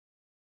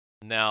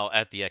Now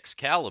at the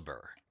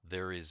Excalibur,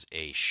 there is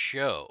a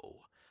show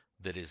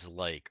that is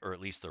like, or at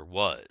least there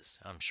was.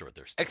 I'm sure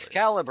there still is.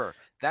 Excalibur.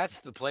 That's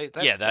the place.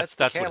 Yeah, That's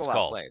the that's what it's Camelot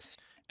called. place.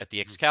 At the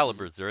Mhm.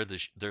 Excalibur,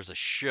 there's a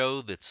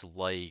show that's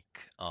like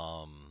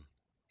what is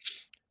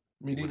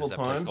Medieval that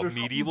place times called? or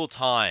something. Medieval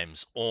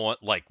Times on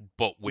like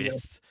Yeah.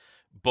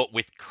 but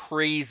with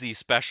crazy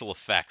special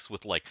effects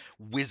with like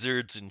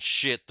wizards and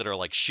shit that are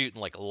like shooting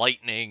like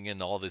lightning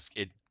and all this.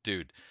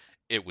 Dude,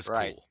 it was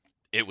Right. cool.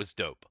 It was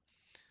dope.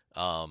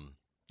 Um,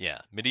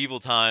 yeah,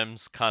 Medieval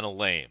Times kind of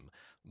lame,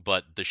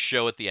 but the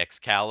show at the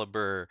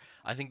Excalibur,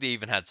 I think they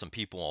even had some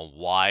people on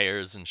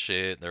wires and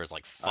shit. There was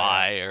like Oh yeah.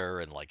 fire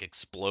and like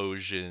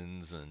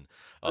explosions and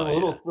A oh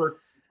little yeah, it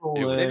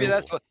circle was Maybe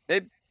that's cool.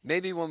 what.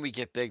 Maybe when we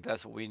get big,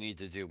 that's what we need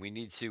to do. We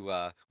need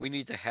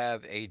to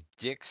have a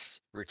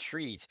Dick's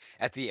retreat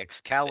at the The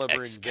Excalibur in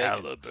Vegas.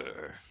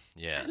 Excalibur.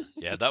 Yeah,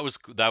 yeah, that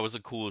was a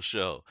cool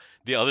show.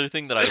 The other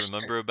thing that I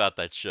remember about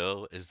that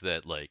show is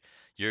that like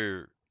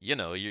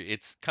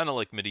it's kind of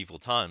like medieval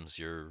times.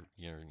 You're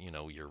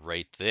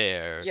right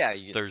there. Yeah.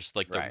 You, There's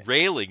like the right.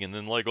 railing, and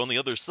then like on the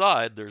other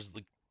side, there's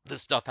like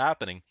this stuff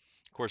happening.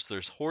 Of course,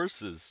 there's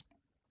horses,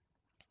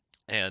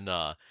 and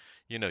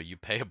you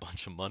pay a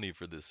bunch of money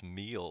for this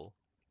meal.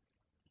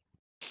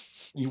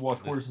 You watch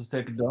This horses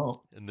take a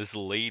dump. And this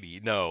lady,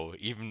 no,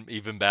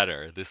 even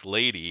better, this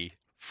lady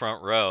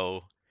front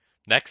row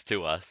next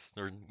to us,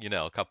 or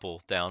a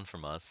couple down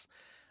from us,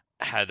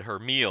 had her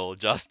meal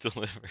just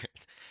delivered.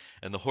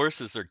 And the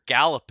horses are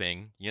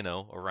galloping,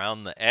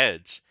 around the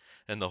edge,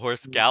 and the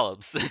horse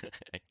gallops and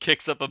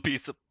kicks up a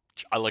piece of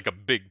like a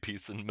big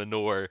piece of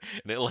manure,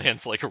 and it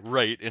lands like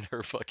right in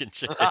her fucking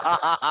chair.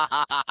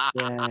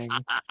 Dang.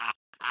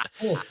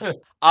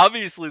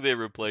 Obviously they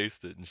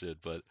replaced it and shit,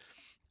 but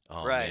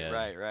oh Right. man.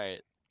 Right.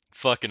 Right.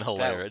 Fucking That.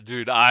 hilarious.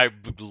 Dude, I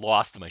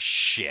lost my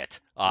shit.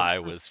 I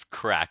was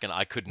cracking.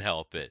 I couldn't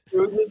help it. It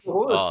was the Oh,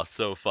 horse.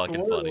 so The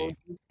fucking war funny.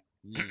 horses.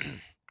 Mm,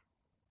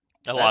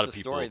 A lot that's of a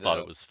people story thought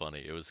it though. was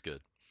funny. It was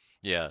good.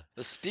 Yeah.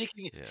 But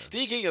Yeah.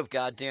 speaking of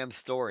goddamn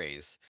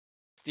stories,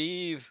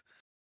 Steve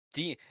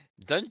D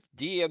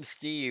DM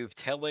Steve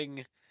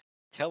telling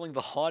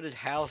the haunted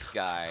house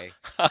guy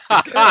the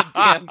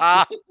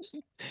goddamn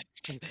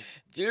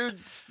dude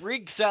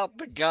freaks out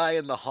the guy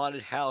in the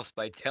haunted house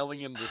by telling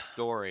him the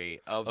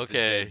story of the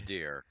Okay. dead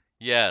deer.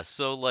 Yeah,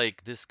 so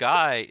like this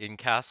guy in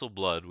Castle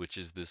Blood, which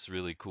is this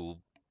really cool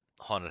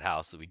haunted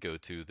house that we go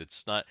to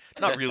that's not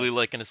really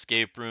like an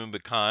escape room,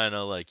 but kind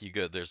of like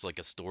there's like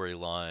a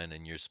storyline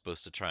and you're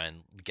supposed to try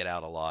and get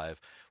out alive,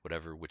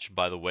 whatever, which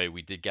by the way,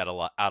 we did get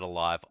out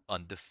alive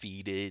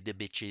undefeated,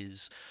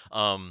 bitches.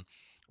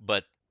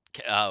 But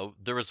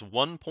there was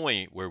one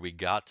point where we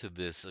got to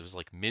this, it was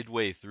like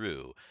midway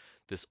through.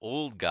 This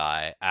old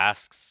guy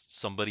asks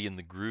somebody in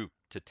the group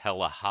to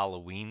tell a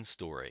Halloween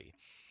story,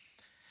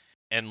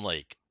 and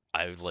like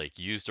I like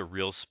used a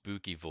real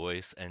spooky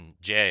voice, and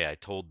Jay, I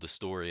told the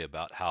story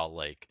about how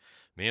like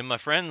me and my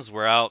friends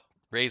were out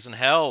raising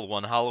hell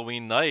one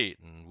Halloween night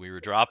and we were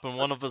dropping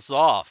one of us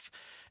off,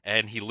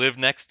 and he lived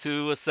next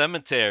to a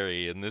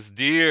cemetery and this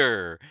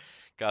deer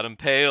got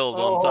impaled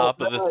on Oh, top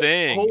of the that,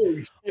 thing.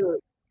 holy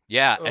shit.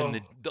 Yeah, and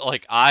Oh,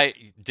 like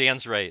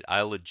Dan's right.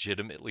 I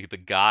legitimately, the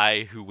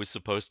guy who was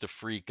supposed to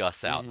freak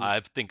us out, Hmm. I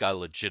think I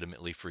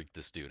legitimately freaked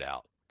this dude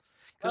out.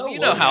 Cause that you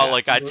know was how Yeah.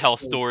 like I tell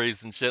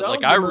stories and shit, that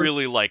like was I the most,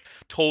 really like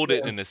told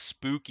it yeah, in a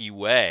spooky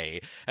way,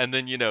 and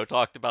then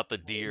talked about the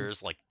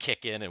deers like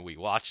kicking, and we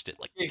watched it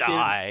like chicken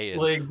die, and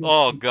leg.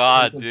 oh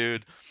god,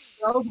 dude,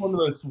 That was one of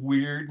the most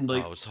weird and oh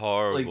it was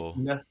horrible.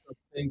 messed up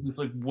things. It's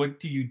like, what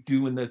do you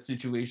do in that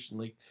situation?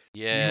 Like,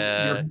 you're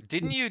Yeah,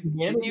 didn't you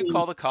humanity.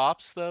 call the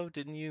cops though?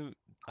 Didn't you?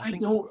 I I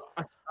think don't.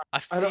 I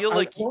I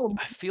don't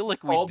I feel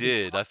like we call the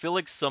did. I feel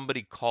like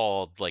somebody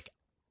called like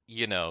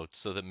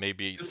so that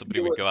maybe just to somebody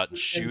be would like, go out and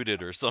this thing's shoot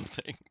it or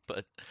something.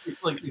 But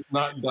it's like he's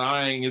not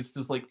dying. It's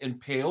just like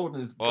impaled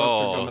and his guts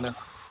are oh coming out.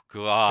 It's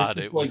God,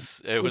 just it like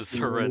was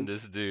kicking, and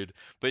horrendous, dude.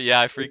 But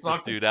yeah, I it's freaked this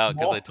not gonna dude out come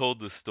because I off. told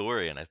the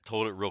story and I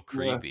told it real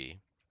Yeah, creepy.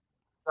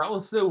 that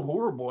was so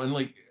horrible. And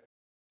like,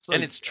 it's And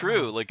like, it's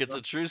true, oh like it's god,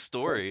 a true yeah,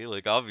 story.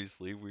 Like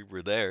obviously we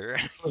were there.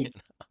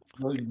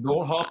 like,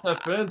 don't hop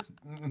that fence.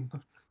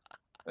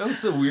 That was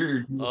so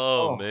weird.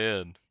 Oh Oh,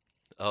 man.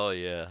 Oh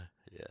yeah.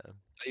 Yeah.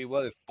 Tell you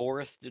what, if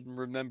Forrest didn't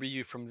remember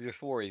you from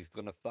before, he's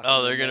gonna fucking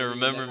Oh, they're gonna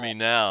remember you remember now. me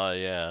now.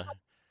 Yeah.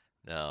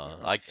 No,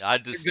 yeah. I They're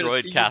gonna see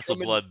destroyed you Castle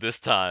coming. Blood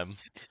this time.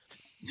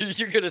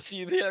 They're gonna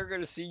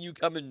see you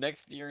coming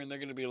next year, and they're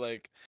gonna be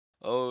like,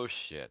 "Oh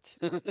shit,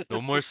 No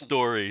more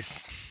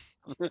stories.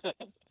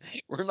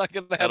 we're not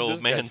gonna That have old this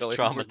guy man's tell any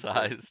more stories."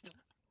 traumatized.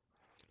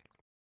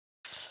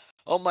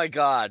 Oh my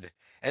god!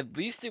 At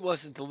least it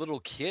wasn't the little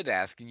kid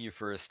asking you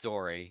for a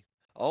story.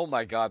 Oh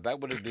my god, that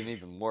would have been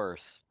even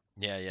worse.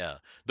 Yeah, yeah.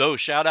 Though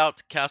shout out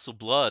to Castle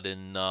Blood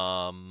in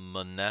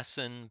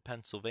Monessen,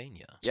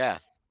 Pennsylvania. Yeah.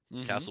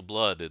 Mm-hmm. Castle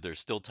Blood, there's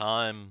still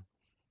time.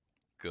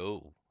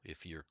 Go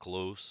if you're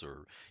close,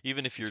 or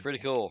even if It's you're pretty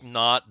cool.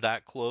 not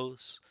that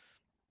close.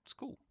 It's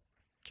cool.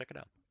 Check it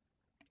out.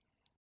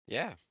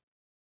 Yeah.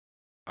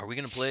 Are we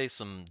gonna play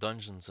some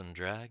Dungeons and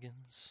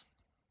Dragons?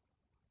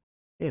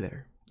 Hey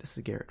there, this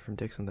is Garrett from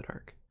Dicks in the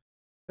Dark.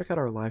 Check out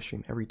our live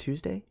stream every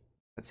Tuesday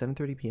at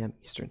 7:30 p.m.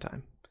 Eastern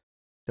Time.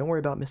 Don't worry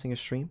about missing a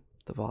stream,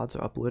 the VODs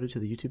are uploaded to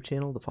the YouTube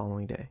channel the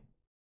following day.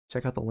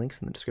 Check out the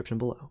links in the description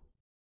below.